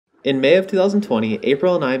In May of 2020,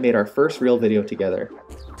 April and I made our first real video together.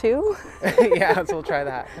 2? Yeah, so we'll try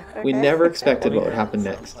that. We never expected what would happen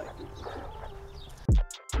next.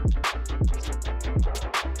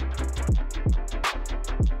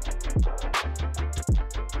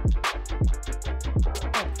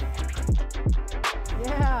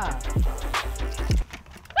 Yeah.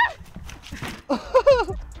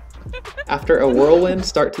 After a whirlwind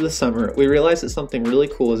start to the summer, we realized that something really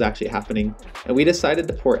cool was actually happening, and we decided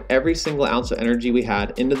to pour every single ounce of energy we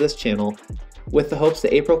had into this channel with the hopes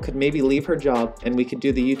that April could maybe leave her job and we could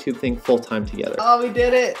do the YouTube thing full-time together. Oh, we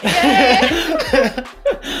did it!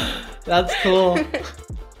 That's cool.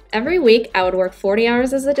 Every week, I would work 40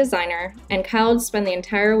 hours as a designer, and Kyle would spend the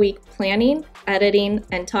entire week planning, editing,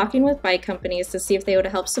 and talking with bike companies to see if they would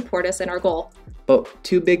help support us in our goal. But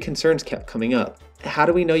two big concerns kept coming up. How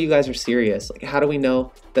do we know you guys are serious? How do we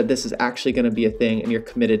know that this is actually going to be a thing and you're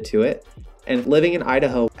committed to it? And living in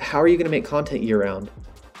Idaho, how are you going to make content year-round?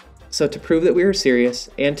 So to prove that we were serious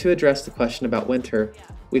and to address the question about winter,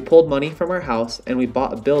 we pulled money from our house and we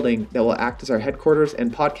bought a building that will act as our headquarters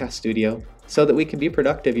and podcast studio so that we can be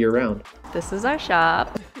productive year-round. This is our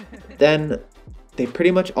shop. Then they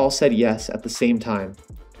pretty much all said yes at the same time.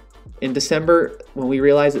 In December, when we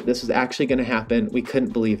realized that this was actually going to happen, we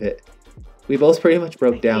couldn't believe it. We both pretty much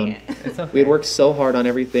broke down. Okay. We had worked so hard on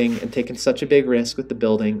everything and taken such a big risk with the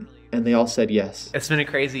building, and they all said yes. It's been a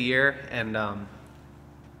crazy year, and I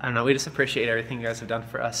don't know, we just appreciate everything you guys have done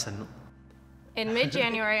for us. And In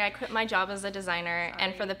mid-January, I quit my job as a designer,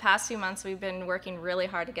 and for the past few months, we've been working really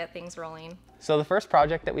hard to get things rolling. So the first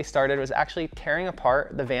project that we started was actually tearing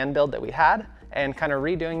apart the van build that we had and kind of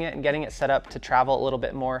redoing it and getting it set up to travel a little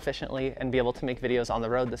bit more efficiently and be able to make videos on the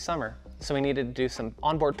road this summer. So we needed to do some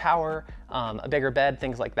onboard power, a bigger bed,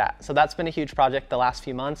 things like that. So that's been a huge project the last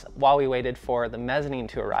few months while we waited for the mezzanine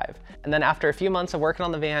to arrive. And then after a few months of working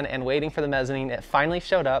on the van and waiting for the mezzanine, it finally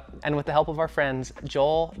showed up. And with the help of our friends,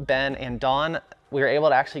 Joel, Ben, and Dawn, we were able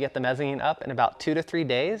to actually get the mezzanine up in about 2 to 3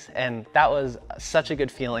 days. And that was such a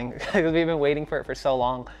good feeling because we've been waiting for it for so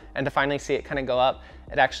long. And to finally see it kind of go up,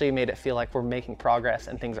 it actually made it feel like we're making progress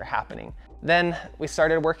and things are happening. Then we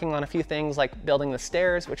started working on a few things like building the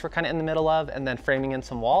stairs, which we're kind of in the middle of, and then framing in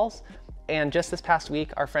some walls. And just this past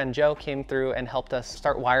week, our friend Joe came through and helped us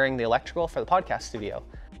start wiring the electrical for the podcast studio.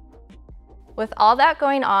 With all that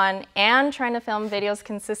going on and trying to film videos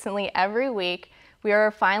consistently every week, we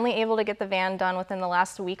were finally able to get the van done within the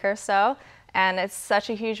last week or so, and it's such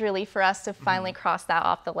a huge relief for us to finally cross that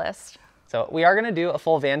off the list. So we are gonna do a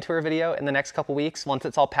full van tour video in the next couple weeks once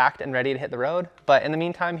it's all packed and ready to hit the road. But in the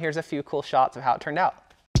meantime, here's a few cool shots of how it turned out.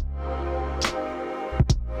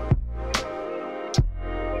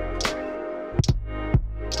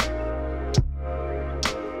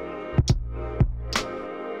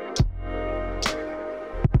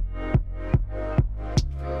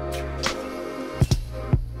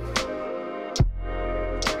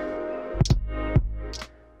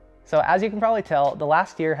 So as you can probably tell, the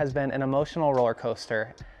last year has been an emotional roller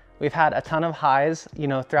coaster. We've had a ton of highs,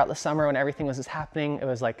 throughout the summer when everything was just happening. It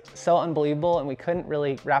was like so unbelievable and we couldn't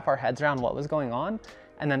really wrap our heads around what was going on.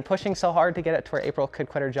 And then pushing so hard to get it to where April could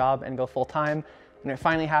quit her job and go full time. And it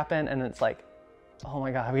finally happened and it's like, oh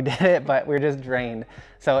my God, we did it, but we're just drained.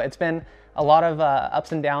 So it's been a lot of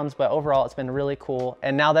ups and downs, but overall it's been really cool.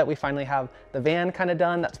 And now that we finally have the van kind of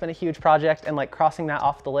done, that's been a huge project, and like crossing that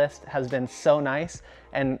off the list has been so nice.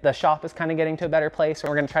 And the shop is kind of getting to a better place, and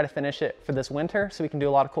we're gonna try to finish it for this winter so we can do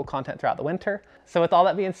a lot of cool content throughout the winter. So with all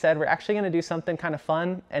that being said, we're actually gonna do something kind of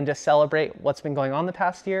fun and just celebrate what's been going on the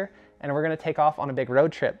past year, and we're gonna take off on a big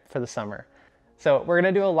road trip for the summer. So we're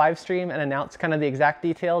gonna do a live stream and announce kind of the exact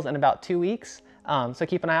details in about 2 weeks. So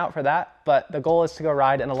keep an eye out for that, but the goal is to go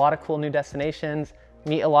ride in a lot of cool new destinations,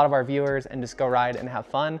 meet a lot of our viewers, and just go ride and have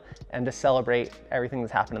fun and just celebrate everything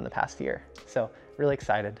that's happened in the past year. So really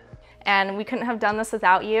excited. And we couldn't have done this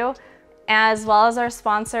without you, as well as our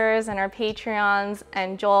sponsors and our Patreons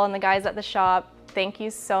and Joel and the guys at the shop. Thank you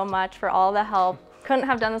so much for all the help. Couldn't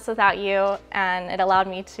have done this without you, and it allowed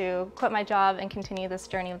me to quit my job and continue this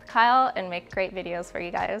journey with Kyle and make great videos for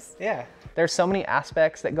you guys. Yeah. There's so many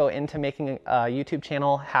aspects that go into making a YouTube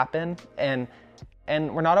channel happen, and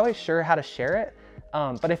we're not always sure how to share it.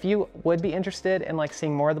 But if you would be interested in like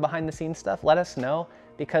seeing more of the behind the scenes stuff, let us know,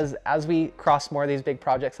 because as we cross more of these big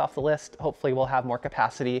projects off the list, hopefully we'll have more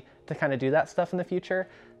capacity to kind of do that stuff in the future.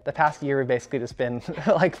 The past year we've basically just been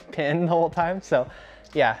like pinned the whole time. So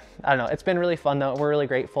yeah, I don't know. It's been really fun though. We're really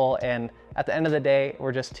grateful. And at the end of the day,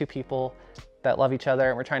 we're just two people that love each other,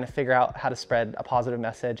 and we're trying to figure out how to spread a positive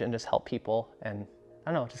message and just help people and,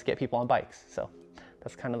 I don't know, just get people on bikes. So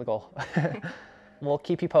that's kind of the goal. we'll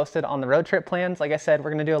keep you posted on the road trip plans. Like I said,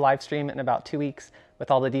 we're going to do a live stream in about 2 weeks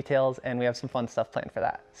with all the details, and we have some fun stuff planned for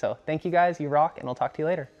that. So thank you guys, you rock, and we'll talk to you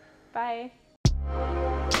later. Bye.